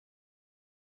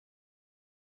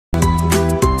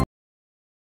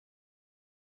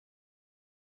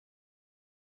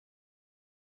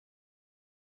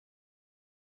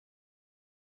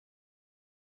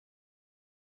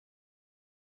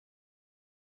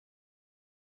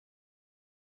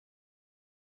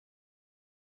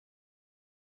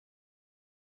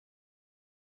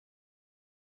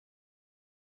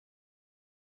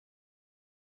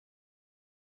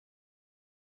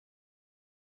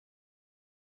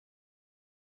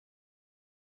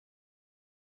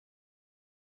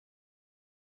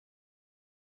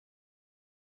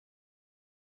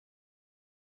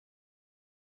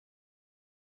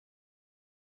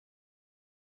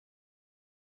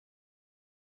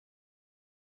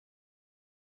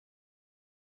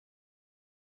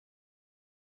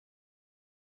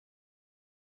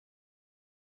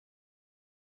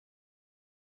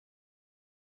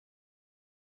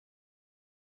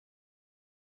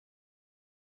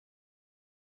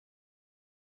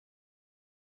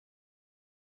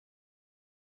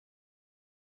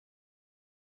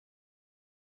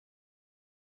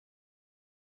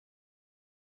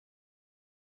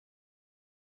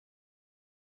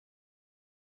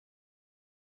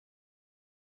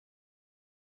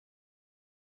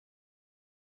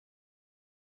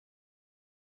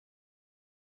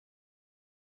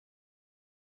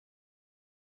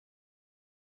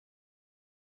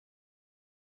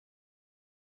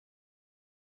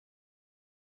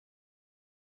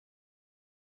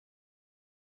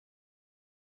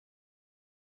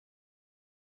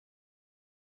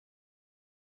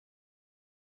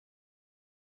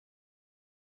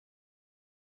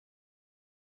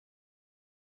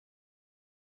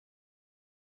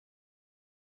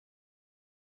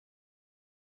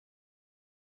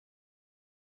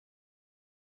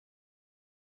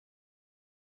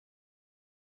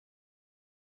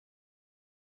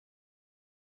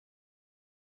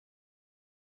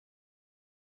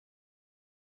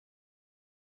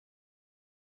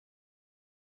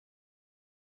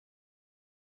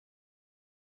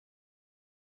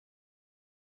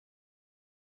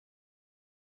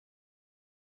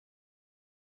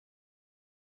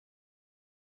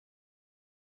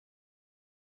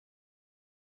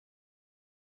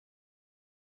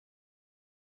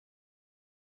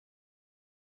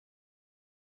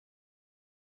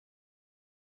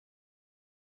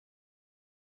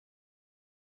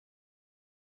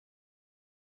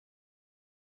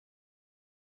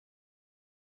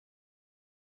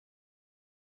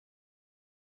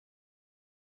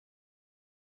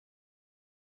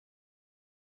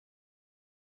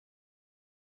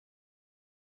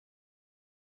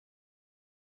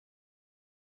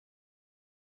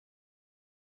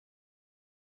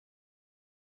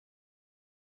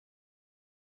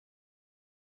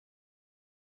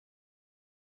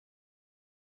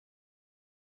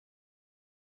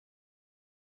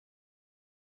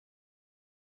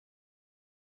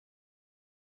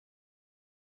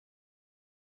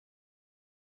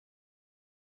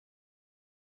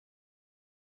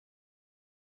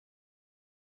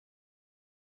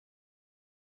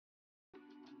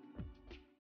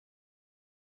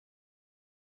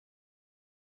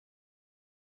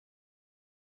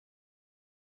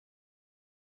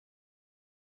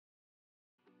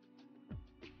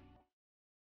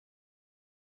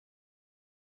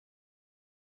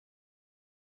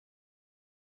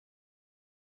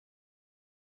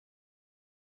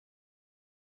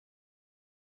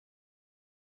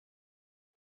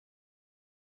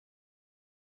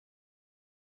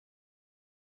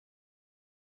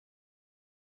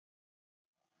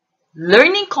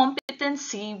Learning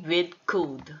competency with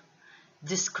code.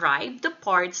 Describe the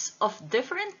parts of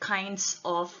different kinds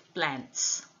of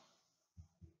plants.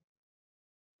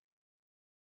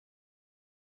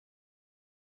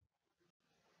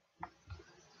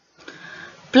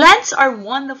 Plants are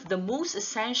one of the most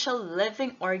essential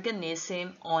living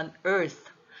organisms on Earth.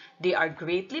 They are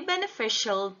greatly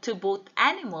beneficial to both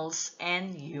animals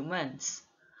and humans.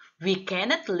 We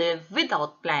cannot live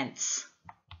without plants.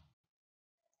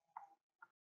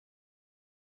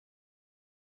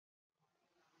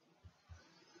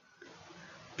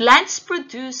 Plants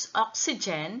produce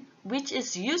oxygen, which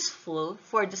is useful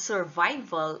for the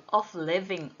survival of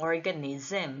living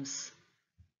organisms.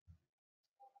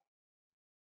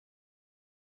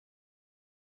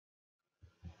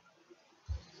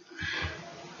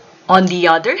 On the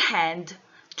other hand,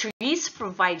 trees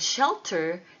provide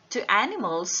shelter to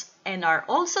animals and are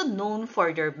also known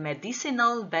for their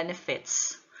medicinal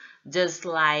benefits, just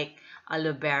like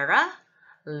aloe vera,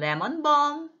 lemon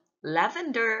balm,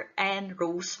 lavender, and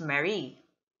rosemary.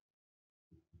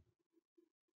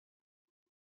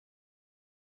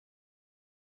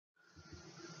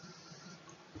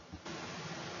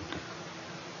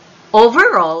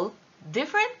 Overall,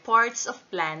 different parts of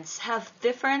plants have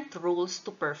different roles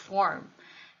to perform.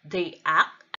 They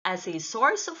act as a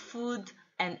source of food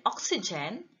and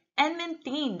oxygen and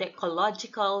maintain the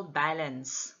ecological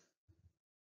balance.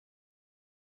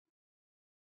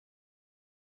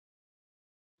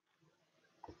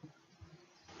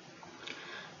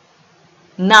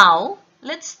 Now,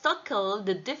 let's tackle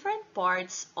the different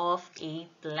parts of a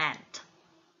plant.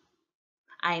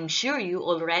 I'm sure you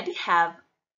already have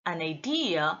an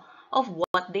idea of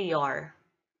what they are.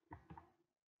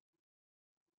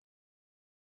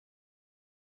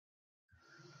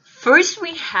 First,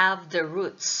 we have the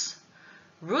roots.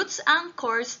 Roots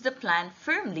anchors the plant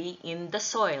firmly in the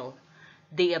soil.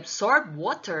 They absorb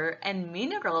water and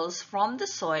minerals from the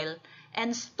soil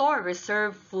and store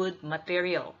reserve food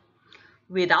material.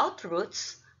 Without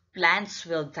roots, plants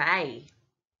will die.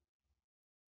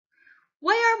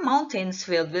 Why are mountains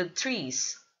filled with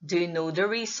trees? Do you know the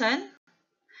reason?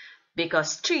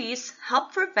 Because trees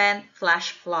help prevent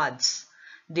flash floods.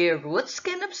 Their roots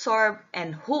can absorb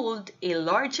and hold a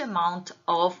large amount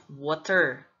of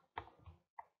water.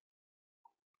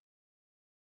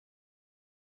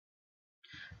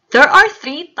 There are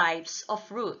three types of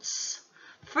roots.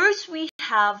 First, we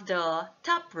have the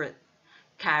taproot.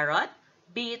 Carrot,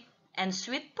 beet, and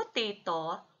sweet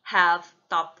potato have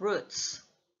taproots.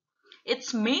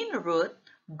 Its main root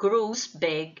grows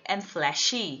big and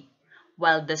fleshy,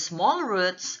 while the small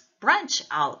roots branch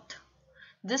out.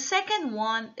 The second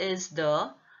one is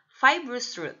the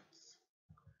fibrous root.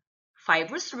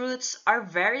 Fibrous roots are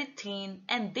very thin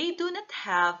and they do not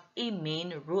have a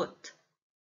main root.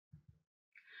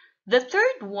 The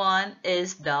third one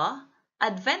is the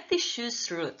adventitious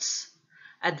roots.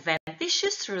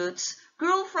 Adventitious roots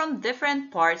grow from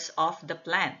different parts of the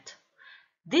plant.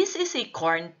 This is a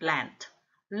corn plant.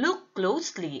 Look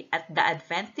closely at the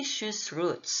adventitious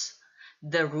roots.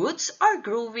 The roots are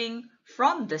growing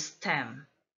from the stem.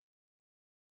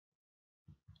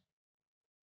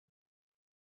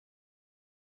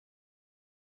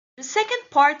 The second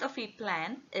part of a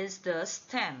plant is the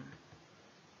stem.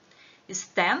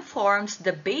 Stem forms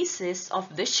the basis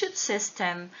of the shoot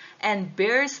system and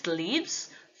bears leaves,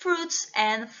 fruits,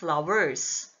 and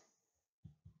flowers.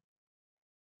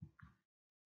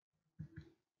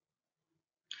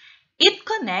 It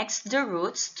connects the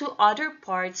roots to other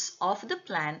parts of the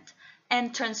plant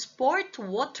and transports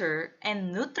water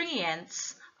and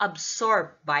nutrients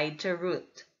absorbed by the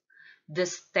root. The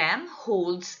stem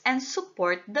holds and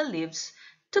supports the leaves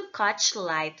to catch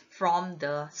light from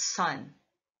the sun.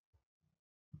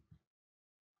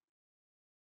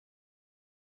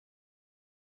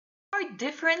 There are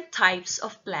different types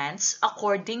of plants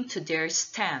according to their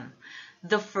stem.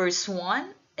 The first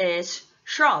one is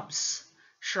shrubs.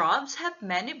 Shrubs have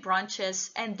many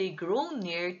branches and they grow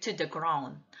near to the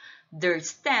ground. Their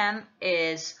stem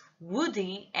is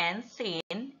woody and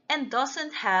thin and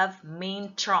doesn't have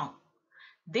main trunk.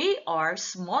 They are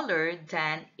smaller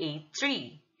than a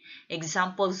tree.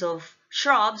 Examples of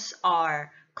shrubs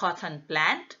are cotton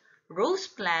plant, rose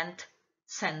plant,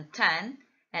 santan,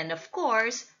 and of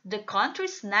course, the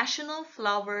country's national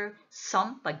flower,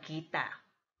 sampaguita.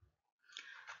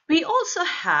 We also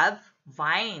have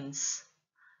vines.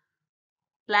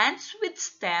 Plants with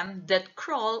stems that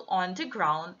crawl on the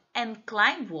ground and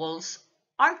climb walls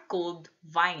are called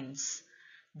vines.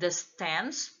 The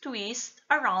stems twist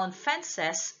around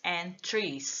fences and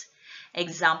trees.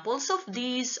 Examples of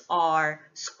these are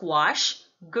squash,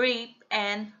 grape,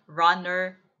 and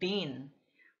runner bean.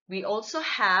 We also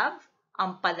have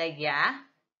ampalaya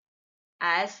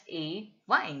as a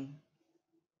vine.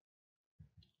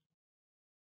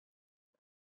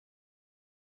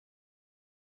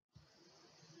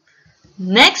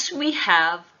 Next, we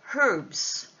have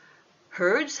herbs.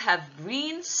 Herbs have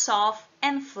green, soft,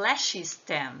 and fleshy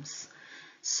stems.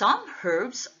 Some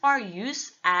herbs are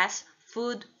used as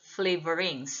food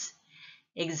flavorings.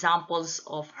 Examples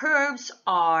of herbs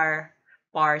are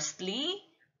parsley,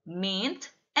 mint,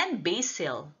 and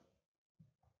basil.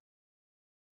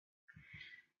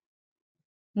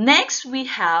 Next, we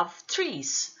have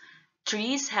trees.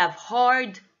 Trees have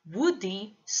hard,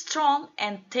 woody, strong,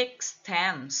 and thick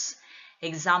stems.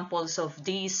 Examples of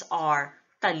these are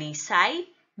talisay,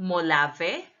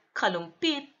 molave,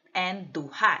 kalumpit, and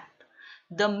duhat.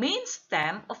 The main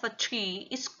stem of a tree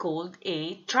is called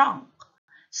a trunk.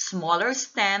 Smaller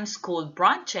stems called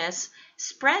branches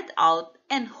spread out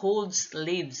and holds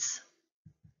leaves.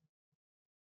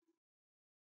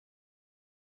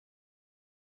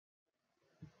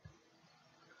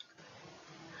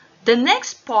 The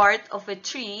next part of a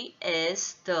tree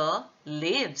is the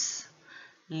leaves.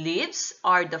 Leaves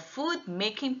are the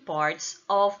food-making parts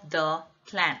of the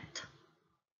plant.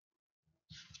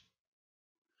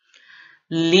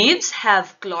 Leaves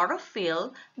have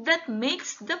chlorophyll that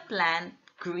makes the plant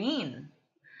green.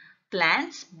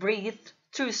 Plants breathe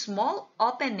through small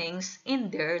openings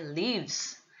in their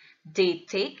leaves. They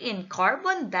take in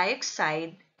carbon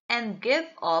dioxide and give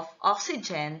off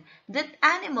oxygen that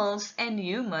animals and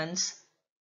humans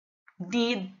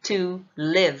need to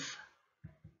live.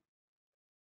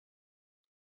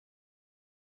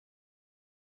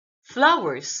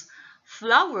 Flowers.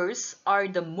 Flowers are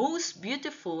the most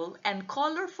beautiful and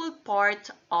colorful part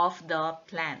of the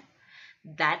plant.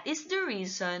 That is the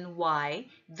reason why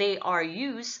they are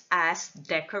used as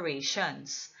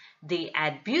decorations. They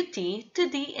add beauty to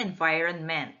the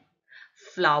environment.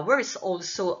 Flowers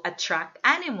also attract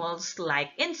animals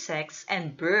like insects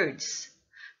and birds.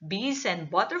 Bees and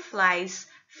butterflies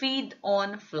feed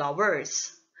on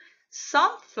flowers.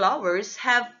 Some flowers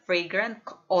have fragrant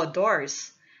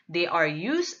odors. They are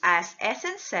used as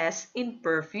essences in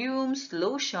perfumes,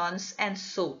 lotions, and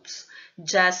soaps,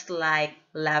 just like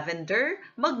lavender,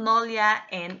 magnolia,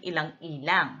 and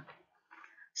ilang-ilang.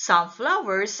 Some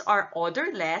flowers are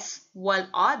odorless, while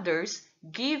others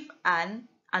give an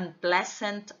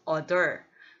unpleasant odor.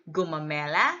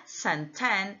 Gumamela,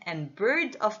 santan, and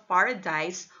bird of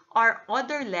paradise are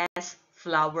odorless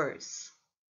flowers.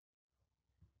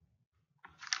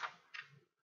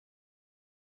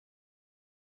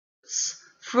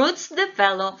 Fruits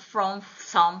develop from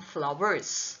some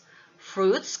flowers.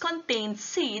 Fruits contain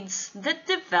seeds that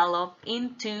develop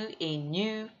into a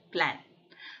new plant.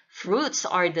 Fruits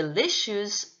are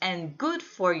delicious and good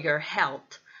for your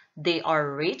health. They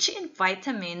are rich in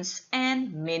vitamins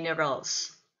and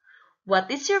minerals. What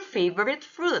is your favorite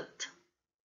fruit?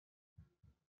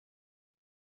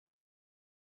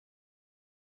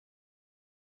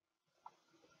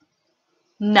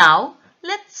 Now,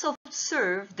 let's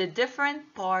observe the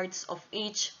different parts of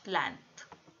each plant.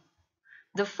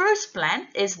 The first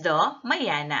plant is the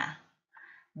mayana.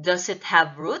 Does it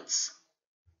have roots?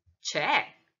 Check.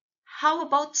 How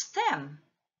about stem?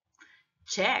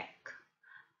 Check.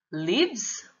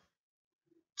 Leaves?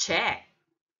 Check.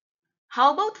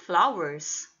 How about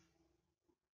flowers?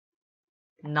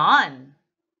 None.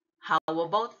 How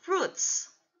about fruits?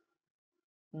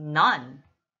 None.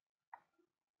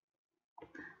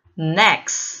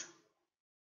 Next.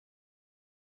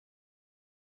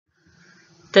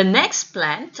 The next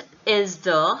plant is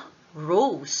the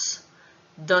rose.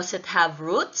 Does it have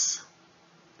roots?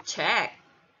 Check.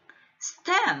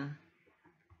 Stem?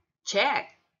 Check.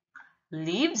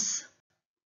 Leaves?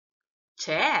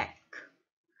 Check.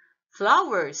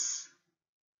 Flowers?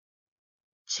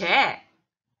 Check.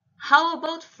 How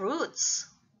about fruits?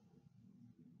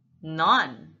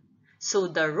 None. So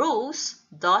the rose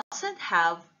doesn't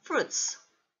have fruits.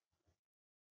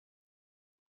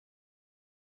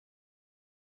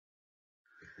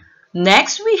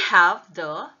 Next, we have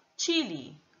the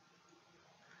chili.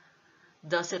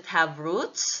 Does it have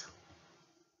roots?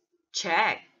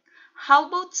 Check. How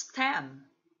about stem?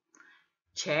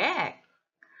 Check.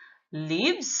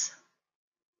 Leaves?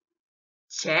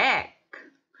 Check.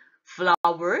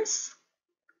 Flowers?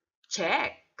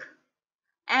 Check.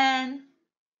 And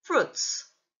fruits?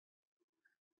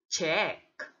 Check.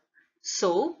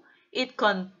 So, it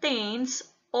contains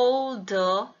all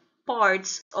the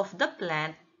parts of the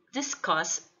plant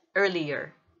discussed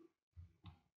earlier.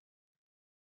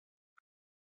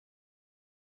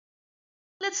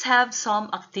 let's have some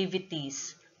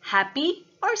activities. Happy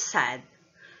or sad?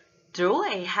 Draw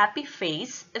a happy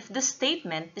face if the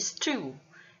statement is true,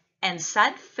 and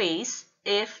sad face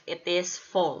if it is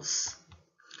false.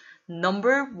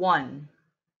 Number 1.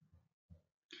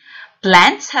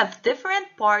 Plants have different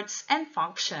parts and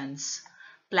functions.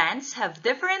 Plants have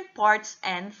different parts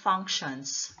and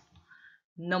functions.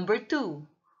 Number 2.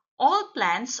 All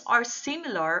plants are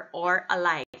similar or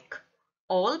alike.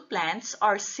 All plants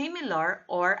are similar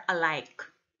or alike.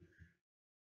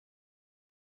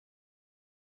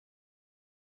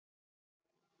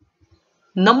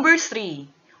 Number 3.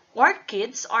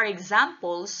 Orchids are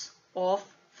examples of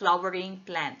flowering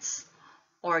plants.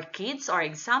 Orchids are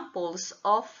examples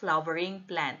of flowering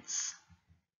plants.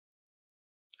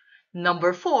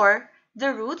 Number 4.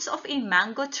 The roots of a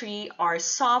mango tree are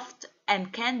soft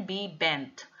and can be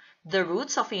bent. The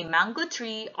roots of a mango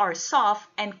tree are soft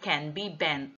and can be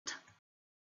bent.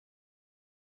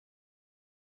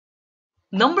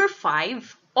 Number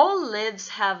 5. All leaves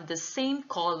have the same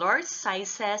colors,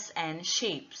 sizes, and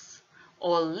shapes.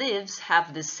 All leaves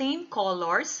have the same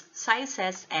colors,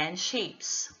 sizes, and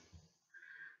shapes.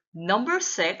 Number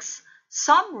 6.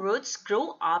 Some roots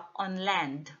grow up on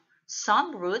land.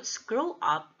 Some roots grow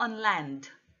up on land.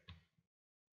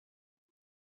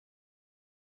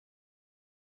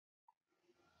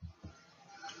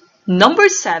 Number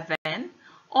 7.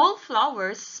 All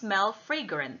flowers smell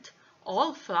fragrant.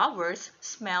 All flowers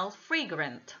smell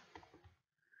fragrant.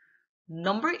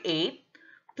 Number 8.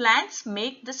 Plants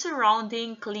make the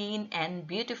surrounding clean and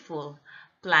beautiful.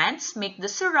 Plants make the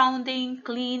surrounding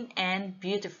clean and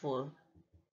beautiful.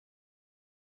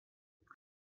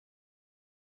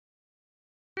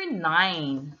 Number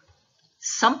 9.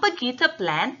 Sampaguita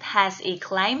plant has a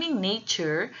climbing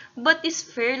nature but is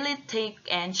fairly thick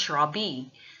and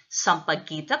shrubby.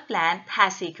 Sampaguita plant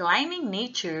has a climbing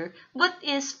nature but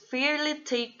is fairly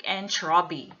thick and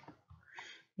shrubby.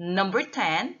 Number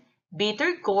 10.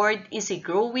 Bitter gourd is a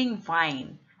growing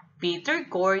vine. Bitter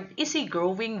gourd is a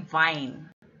growing vine.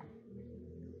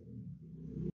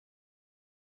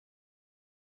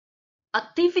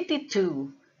 Activity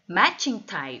 2. Matching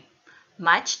type.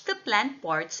 Match the plant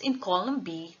parts in column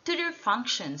B to their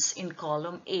functions in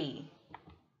column A.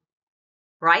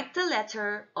 Write the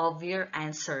letter of your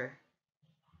answer.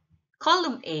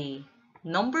 Column A.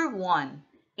 Number 1.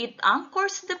 It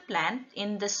anchors the plant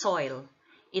in the soil.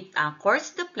 It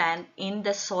anchors the plant in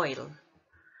the soil.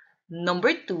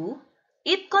 Number 2.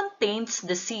 It contains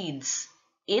the seeds.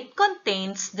 It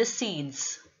contains the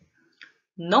seeds.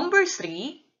 Number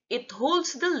 3. It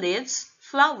holds the leaves,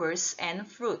 flowers, and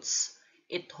fruits.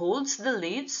 It holds the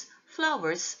leaves,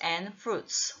 flowers, and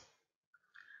fruits.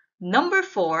 Number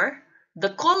 4. The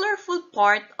colorful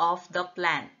part of the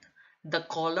plant. The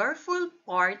colorful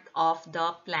part of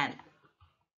the plant.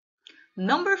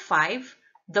 Number 5.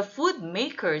 The food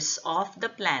makers of the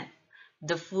plant.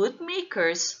 The food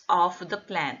makers of the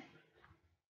plant.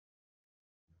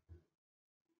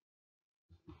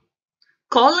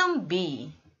 Column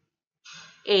B.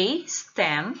 A.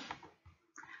 Stem.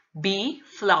 B.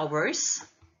 Flowers.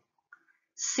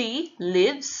 C.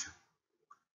 Leaves.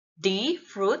 D.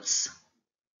 Fruits.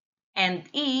 And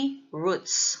E.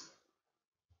 Roots.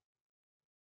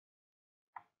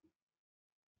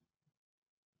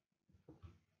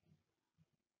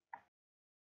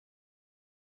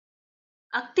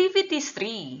 Activity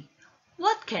 3.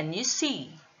 What can you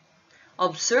see?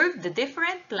 Observe the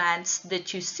different plants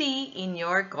that you see in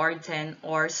your garden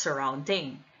or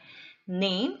surrounding.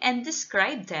 Name and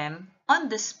describe them on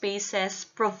the spaces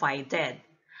provided.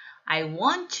 I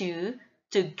want you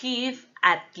to give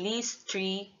at least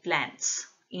 3 plants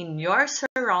in your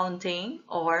surrounding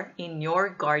or in your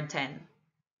garden.